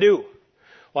I going to do?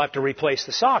 Well, I have to replace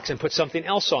the socks and put something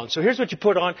else on. So here's what you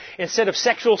put on. Instead of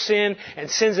sexual sin and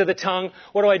sins of the tongue,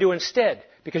 what do I do instead?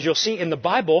 Because you'll see in the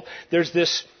Bible, there's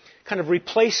this kind of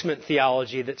replacement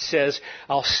theology that says,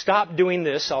 I'll stop doing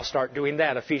this, I'll start doing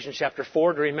that. Ephesians chapter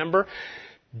 4, do you remember?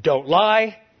 Don't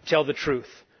lie, tell the truth.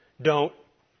 Don't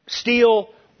steal,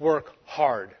 work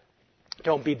hard.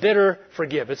 Don't be bitter,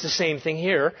 forgive. It's the same thing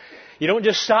here. You don't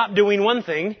just stop doing one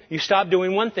thing. You stop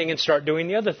doing one thing and start doing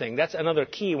the other thing. That's another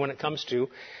key when it comes to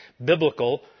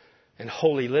biblical and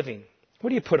holy living. What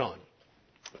do you put on?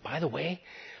 By the way,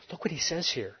 look what he says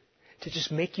here. To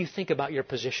just make you think about your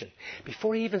position.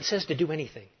 Before he even says to do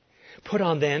anything. Put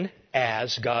on then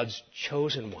as God's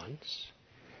chosen ones.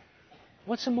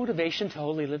 What's the motivation to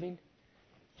holy living?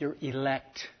 You're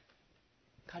elect.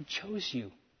 God chose you.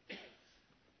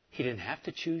 He didn't have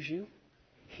to choose you.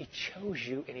 He chose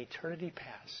you in eternity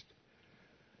past.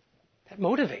 That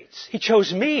motivates. He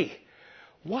chose me.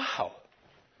 Wow.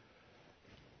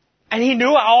 And He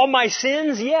knew all my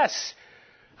sins? Yes.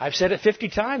 I've said it 50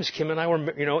 times. Kim and I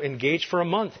were, engaged for a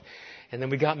month. And then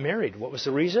we got married. What was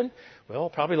the reason? Well,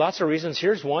 probably lots of reasons.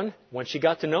 Here's one. When she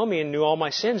got to know me and knew all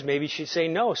my sins, maybe she'd say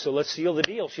no. So let's seal the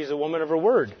deal. She's a woman of her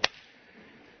word.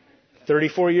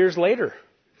 34 years later,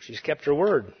 she's kept her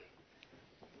word.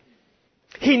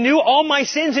 He knew all my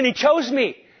sins and He chose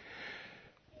me.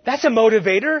 That's a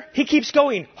motivator. He keeps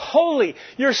going. Holy.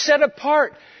 You're set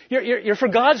apart. You're for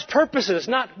God's purposes,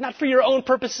 not for your own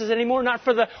purposes anymore, not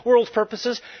for the world's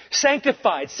purposes.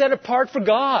 Sanctified, set apart for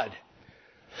God.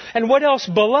 And what else?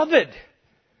 Beloved.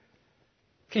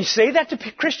 Can you say that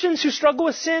to Christians who struggle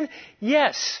with sin?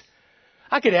 Yes.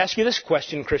 I could ask you this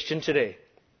question, Christian, today.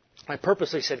 I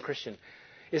purposely said Christian.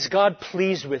 Is God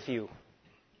pleased with you?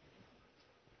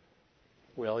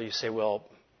 Well, you say,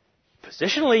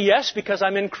 positionally, yes, because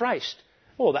I'm in Christ.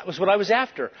 Well, that was what I was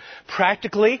after.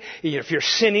 Practically, if you're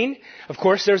sinning, of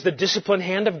course, there's the disciplined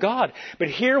hand of God. But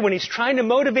here, when He's trying to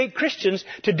motivate Christians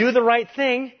to do the right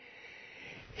thing,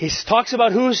 He talks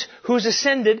about who's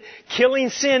ascended, killing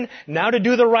sin, now to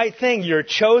do the right thing. You're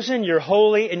chosen, you're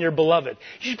holy, and you're beloved.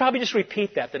 You should probably just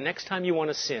repeat that the next time you want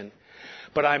to sin.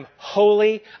 But I'm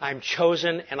holy, I'm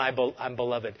chosen, and I'm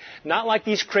beloved. Not like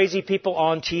these crazy people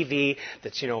on TV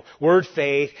that's, word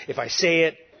faith. If I say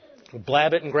it,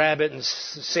 blab it and grab it and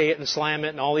say it and slam it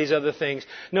and all these other things.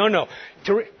 No.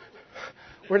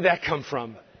 Where'd that come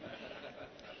from?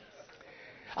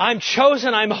 I'm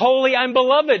chosen, I'm holy, I'm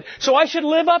beloved. So I should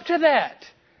live up to that.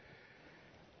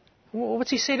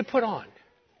 What's He say to put on?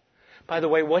 By the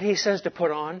way, what He says to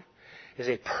put on is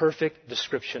a perfect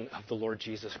description of the Lord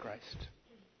Jesus Christ.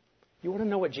 You want to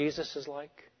know what Jesus is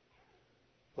like?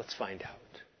 Let's find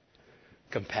out.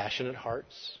 Compassionate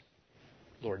hearts,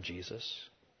 Lord Jesus.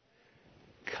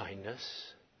 Kindness,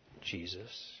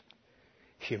 Jesus.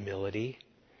 Humility,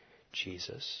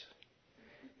 Jesus.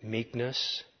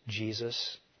 Meekness,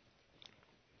 Jesus.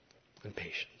 And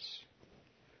patience.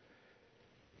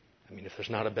 I mean, if there's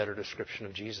not a better description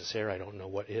of Jesus here, I don't know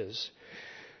what is.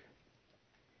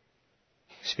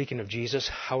 Speaking of Jesus,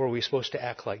 how are we supposed to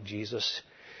act like Jesus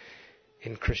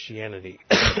in Christianity?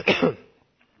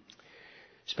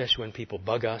 Especially when people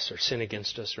bug us or sin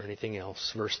against us or anything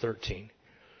else. Verse 13.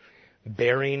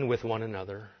 Bearing with one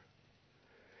another.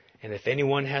 And if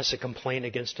anyone has a complaint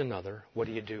against another, what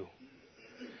do?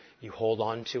 You hold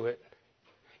on to it.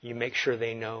 You make sure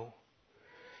they know.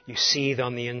 You seethe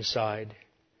on the inside.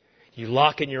 You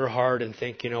lock in your heart and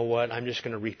think, you know what, I'm just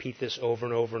going to repeat this over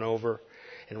and over and over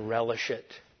and relish it.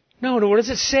 No, what does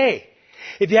it say?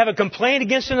 If you have a complaint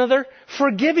against another,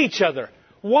 forgive each other.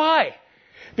 Why?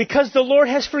 Because the Lord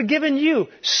has forgiven you,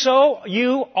 so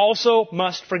you also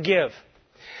must forgive.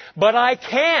 But I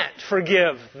can't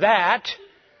forgive that,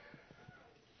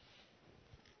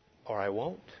 or I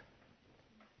won't.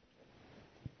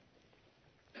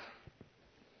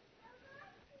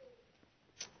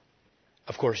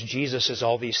 Of course, Jesus is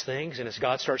all these things, and as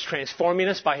God starts transforming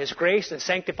us by His grace and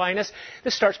sanctifying us,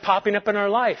 this starts popping up in our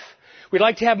life. We'd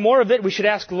like to have more of it. We should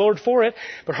ask the Lord for it.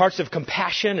 But hearts of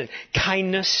compassion and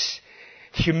kindness,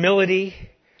 humility,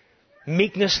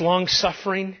 meekness,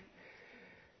 long-suffering.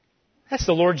 That's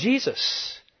the Lord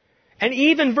Jesus. And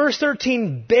even verse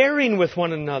 13, bearing with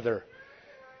one another.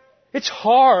 It's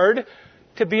hard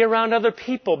to be around other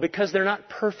people because they're not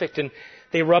perfect and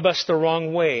they rub us the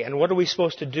wrong way. And what are we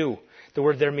supposed to do? The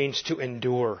word there means to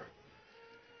endure.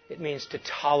 It means to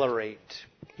tolerate.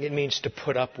 It means to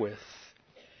put up with.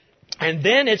 And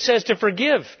then it says to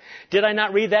forgive. Did I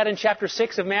not read that in chapter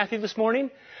 6 of Matthew this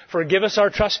morning? Forgive us our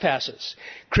trespasses.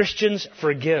 Christians,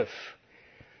 forgive.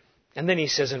 And then he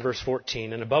says in verse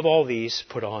 14, and above all these,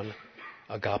 put on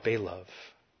agape love.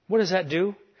 What does that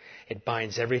do? It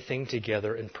binds everything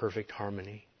together in perfect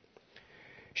harmony.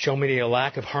 Show me a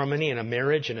lack of harmony in a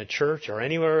marriage, in a church, or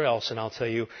anywhere else, and I'll tell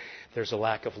you there's a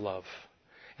lack of love.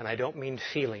 And I don't mean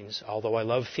feelings, although I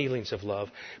love feelings of love,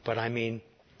 but I mean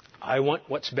I want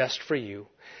what's best for you.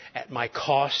 At my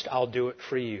cost, I'll do it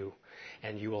for you,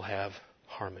 and you will have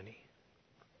harmony.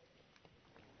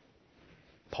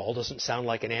 Paul doesn't sound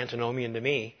like an antinomian to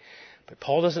me, but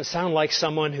Paul doesn't sound like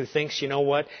someone who thinks, you know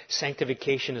what,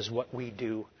 sanctification is what we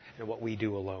do and what we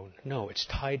do alone. No, it's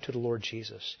tied to the Lord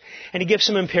Jesus. And he gives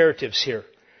some imperatives here.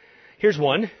 Here's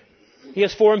one. He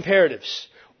has 4 imperatives.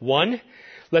 1,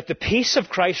 let the peace of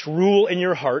Christ rule in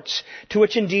your hearts, to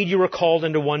which indeed you were called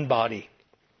into one body.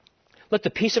 Let the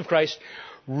peace of Christ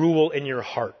rule in your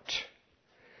heart.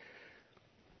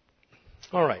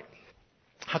 All right.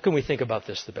 How can we think about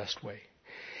this the best way?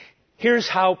 Here's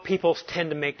how people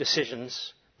tend to make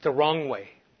decisions the wrong way.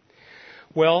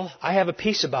 Well, I have a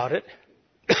peace about it,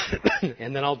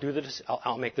 and then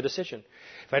I'll make the decision.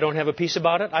 If I don't have a peace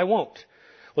about it, I won't.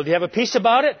 Well, if you have a peace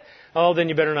about it, oh, then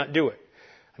you better not do it.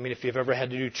 I mean, if you've ever had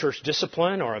to do church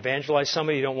discipline or evangelize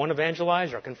somebody you don't want to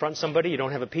evangelize or confront somebody, you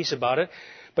don't have a peace about it,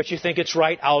 but you think it's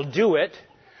right, I'll do it.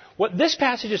 What this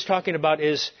passage is talking about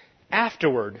is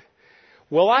afterward.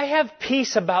 Will I have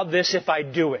peace about this if I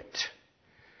do it?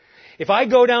 If I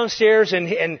go downstairs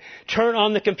and turn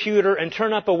on the computer and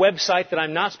turn up a website that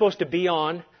I'm not supposed to be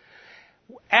on,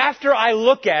 after I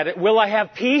look at it, will I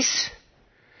have peace?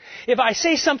 If I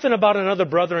say something about another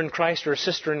brother in Christ or a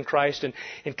sister in Christ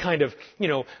and kind of,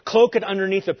 cloak it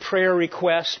underneath a prayer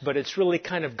request, but it's really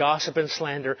kind of gossip and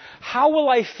slander, how will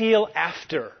I feel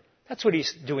after? That's what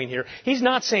he's doing here. He's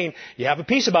not saying, you have a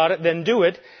peace about it, then do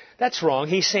it. That's wrong.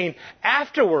 He's saying,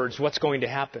 afterwards, what's going to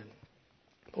happen?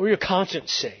 What will your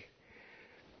conscience say?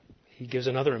 He gives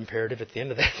another imperative at the end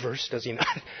of that verse, does he not?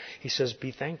 He says,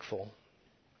 be thankful.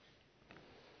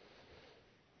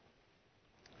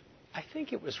 I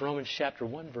think it was Romans chapter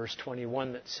 1, verse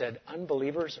 21 that said,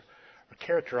 unbelievers are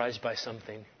characterized by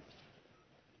something,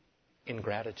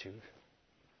 ingratitude.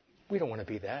 We don't want to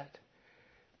be that.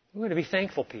 We want to be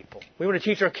thankful people. We want to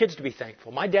teach our kids to be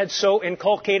thankful. My dad so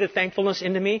inculcated thankfulness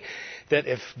into me that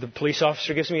if the police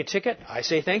officer gives me a ticket, I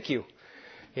say thank you.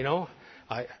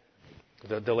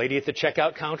 The lady at the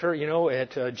checkout counter,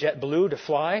 at JetBlue to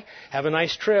fly, have a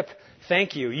nice trip.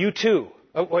 Thank you. You too.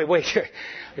 Oh, wait.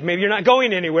 Maybe you're not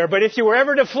going anywhere, but if you were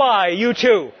ever to fly, you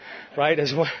too. Right?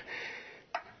 As well.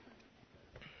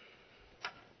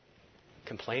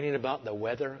 Complaining about the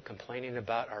weather, complaining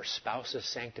about our spouse's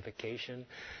sanctification,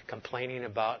 complaining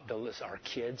about our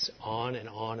kids, on and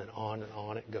on and on and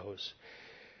on it goes.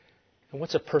 And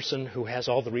what's a person who has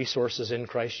all the resources in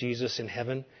Christ Jesus in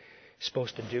heaven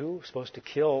supposed to do? Supposed to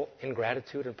kill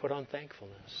ingratitude and put on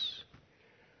thankfulness.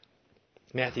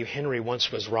 Matthew Henry once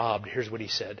was robbed. Here's what he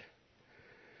said.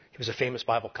 He was a famous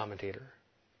Bible commentator.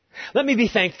 Let me be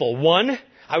thankful. 1,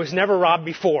 I was never robbed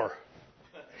before.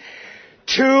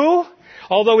 2,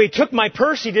 although he took my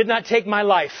purse, he did not take my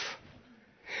life.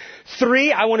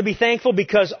 3, I want to be thankful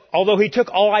because although he took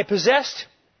all I possessed,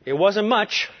 it wasn't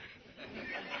much.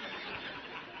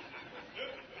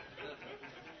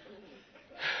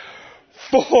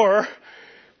 4,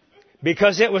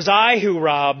 because it was I who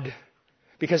robbed,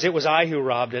 because it was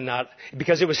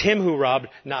him who robbed,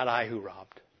 not I who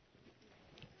robbed.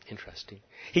 Interesting.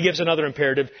 He gives another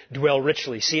imperative, dwell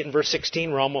richly. See it in verse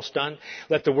 16, we're almost done.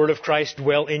 Let the word of Christ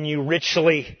dwell in you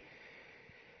richly.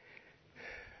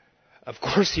 Of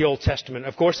course the Old Testament,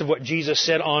 of course of what Jesus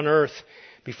said on earth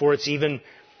before it's even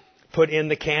put in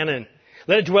the canon.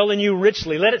 Let it dwell in you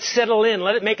richly. Let it settle in.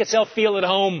 Let it make itself feel at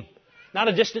home. Not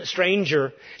a distant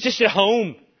stranger. It's just at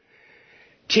home.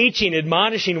 Teaching,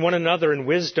 admonishing one another in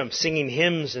wisdom, singing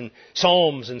hymns and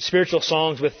psalms and spiritual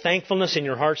songs with thankfulness in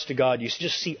your hearts to God. You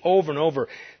just see over and over,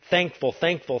 thankful,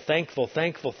 thankful, thankful,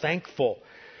 thankful, thankful.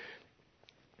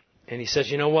 And he says,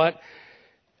 you know what?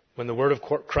 When the word of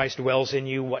Christ dwells in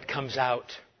you, what comes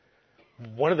out?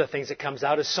 One of the things that comes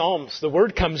out is Psalms. The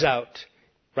word comes out.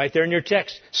 Right there in your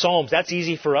text. Psalms. That's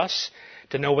easy for us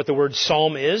to know what the word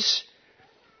psalm is.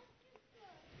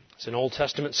 It's an Old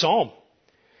Testament psalm.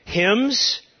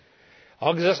 Hymns.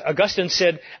 Augustine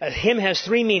said a hymn has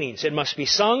 3 meanings. It must be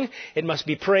sung, it must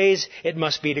be praise, it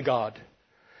must be to God.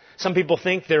 Some people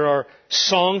think there are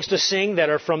songs to sing that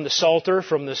are from the Psalter,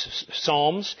 from the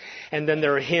Psalms, and then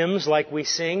there are hymns like we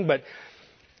sing, but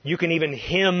you can even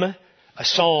hymn a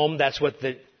psalm. That's what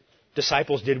the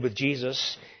disciples did with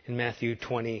Jesus in Matthew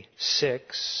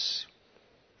 26.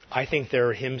 I think there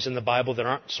are hymns in the Bible that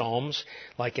aren't psalms,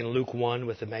 like in Luke 1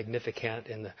 with the Magnificat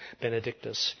and the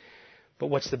Benedictus. But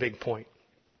what's the big point?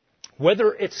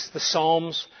 Whether it's the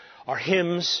psalms or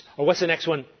hymns, or what's the next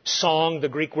one? Song, the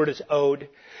Greek word is ode.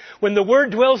 When the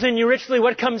word dwells in you richly,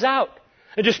 what comes out?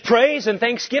 It's just praise and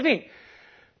thanksgiving.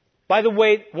 By the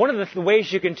way, one of the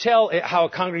ways you can tell how a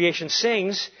congregation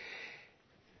sings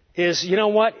is, you know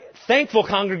what? Thankful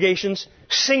congregations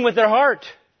sing with their heart.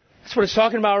 That's what it's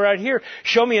talking about right here.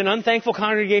 Show me an unthankful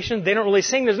congregation. They don't really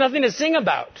sing. There's nothing to sing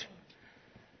about.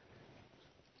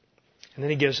 And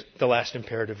then he gives the last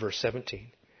imperative, verse 17.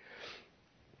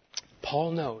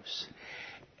 Paul knows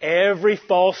every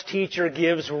false teacher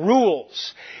gives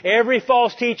rules. Every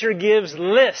false teacher gives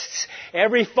lists.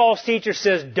 Every false teacher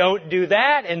says, don't do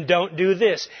that and don't do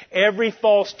this. Every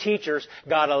false teacher's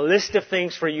got a list of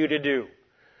things for you to do.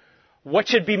 What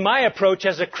should be my approach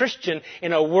as a Christian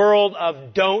in a world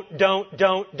of don't?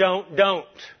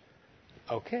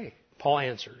 Okay, Paul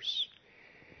answers.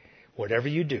 Whatever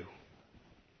you do,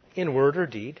 in word or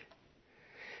deed,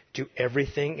 do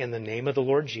everything in the name of the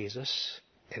Lord Jesus.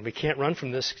 And we can't run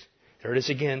from this. There it is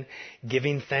again.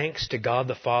 Giving thanks to God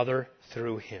the Father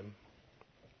through Him.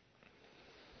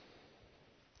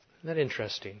 Isn't that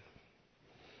interesting?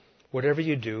 Whatever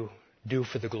you do, do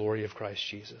for the glory of Christ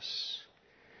Jesus.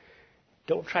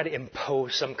 Don't try to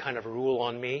impose some kind of rule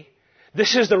on me.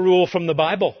 This is the rule from the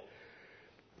Bible.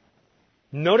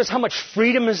 Notice how much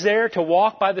freedom is there to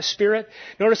walk by the Spirit.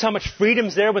 Notice how much freedom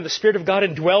is there when the Spirit of God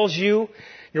indwells you.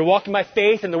 You're walking by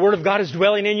faith and the Word of God is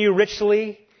dwelling in you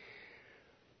richly.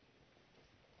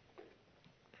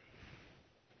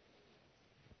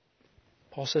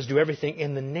 Paul says, do everything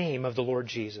in the name of the Lord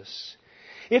Jesus.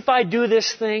 If I do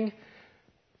this thing,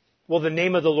 will the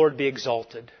name of the Lord be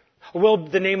exalted? Or will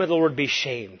the name of the Lord be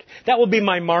shamed? That will be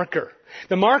my marker.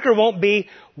 The marker won't be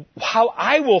how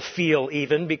I will feel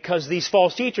even, because these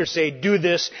false teachers say, do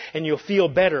this and you'll feel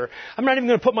better. I'm not even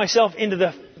going to put myself into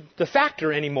the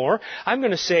factor anymore. I'm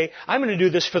going to say, I'm going to do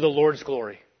this for the Lord's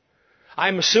glory.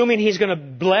 I'm assuming He's going to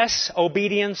bless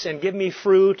obedience and give me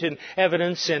fruit and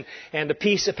evidence and the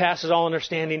peace that passes all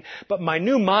understanding. But my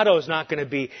new motto is not going to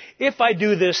be, if I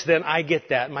do this, then I get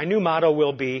that. My new motto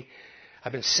will be,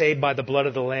 I've been saved by the blood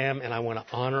of the Lamb, and I want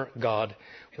to honor God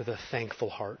with a thankful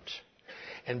heart.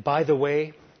 And by the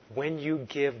way, when you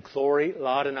give glory,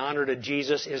 laud, and honor to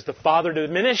Jesus, is the Father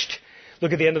diminished?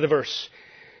 Look at the end of the verse.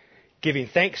 Giving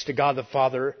thanks to God the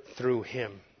Father through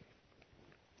Him.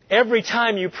 Every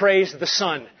time you praise the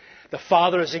Son, the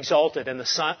Father is exalted and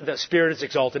the Spirit is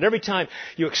exalted. Every time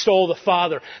you extol the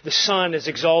Father, the Son is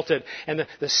exalted and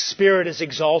the Spirit is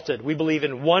exalted. We believe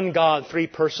in one God, three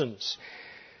persons.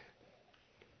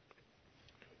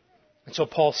 And so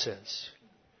Paul says,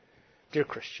 dear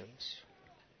Christians,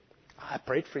 I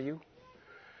prayed for you.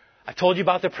 I told you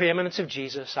about the preeminence of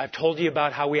Jesus. I've told you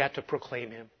about how we have to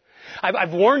proclaim Him.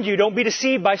 I've warned you, don't be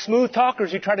deceived by smooth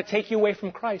talkers who try to take you away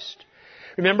from Christ.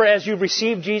 Remember, as you've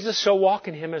received Jesus, so walk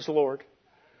in Him as Lord.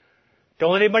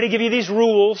 Don't let anybody give you these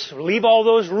rules. Leave all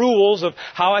those rules of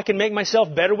how I can make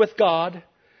myself better with God.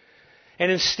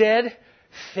 And instead,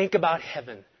 think about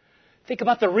heaven. Think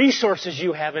about the resources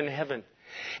you have in heaven.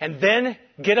 And then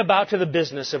get about to the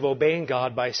business of obeying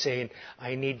God by saying,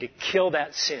 I need to kill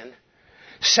that sin.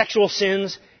 Sexual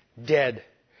sins, dead.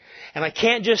 And I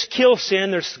can't just kill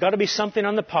sin. There's got to be something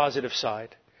on the positive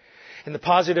side. And the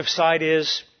positive side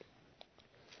is,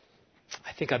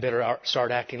 I think I better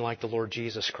start acting like the Lord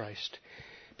Jesus Christ,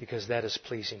 because that is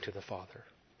pleasing to the Father.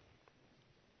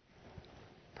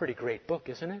 Pretty great book,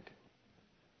 isn't it?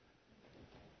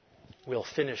 We'll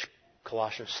finish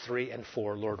Colossians 3 and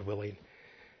 4, Lord willing,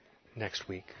 next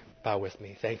week. Bow with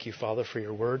me. Thank you, Father, for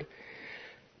your word.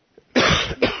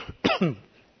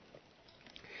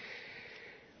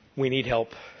 We need help.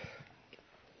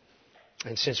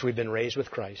 And since we've been raised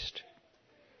with Christ,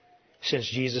 since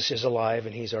Jesus is alive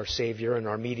and He's our Savior and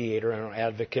our mediator and our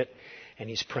advocate, and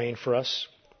He's praying for us,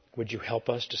 would you help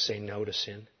us to say no to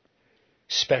sin,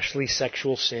 especially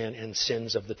sexual sin and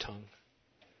sins of the tongue?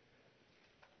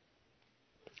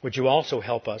 Would you also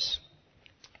help us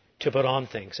to put on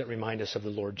things that remind us of the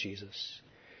Lord Jesus?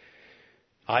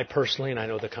 I personally, and I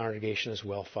know the congregation as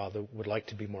well, Father, would like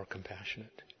to be more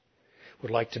compassionate,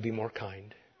 would like to be more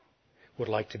kind, would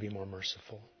like to be more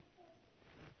merciful.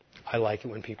 I like it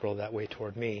when people are that way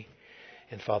toward me.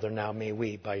 And Father, now may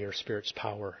we, by your Spirit's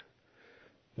power,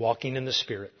 walking in the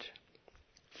Spirit,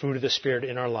 fruit of the Spirit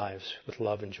in our lives with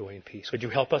love and joy and peace. Would you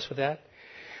help us with that?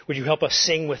 Would you help us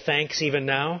sing with thanks even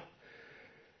now?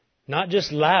 Not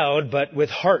just loud, but with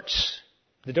hearts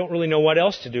that don't really know what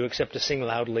else to do except to sing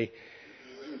loudly,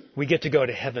 we get to go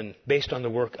to heaven based on the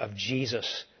work of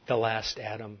Jesus, the last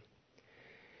Adam.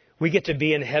 We get to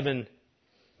be in heaven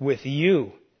with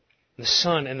you, the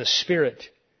Son and the Spirit,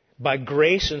 by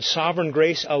grace and sovereign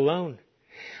grace alone.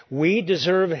 We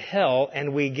deserve hell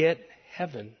and we get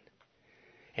heaven.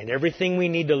 And everything we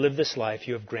need to live this life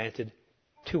you have granted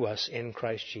to us in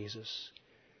Christ Jesus.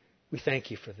 We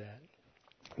thank you for that.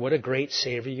 What a great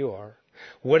Savior you are.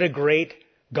 What a great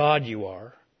God you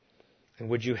are. And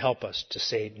would you help us to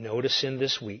say no to sin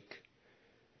this week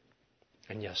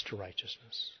and yes to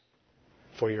righteousness.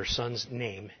 For your Son's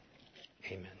name,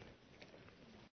 amen.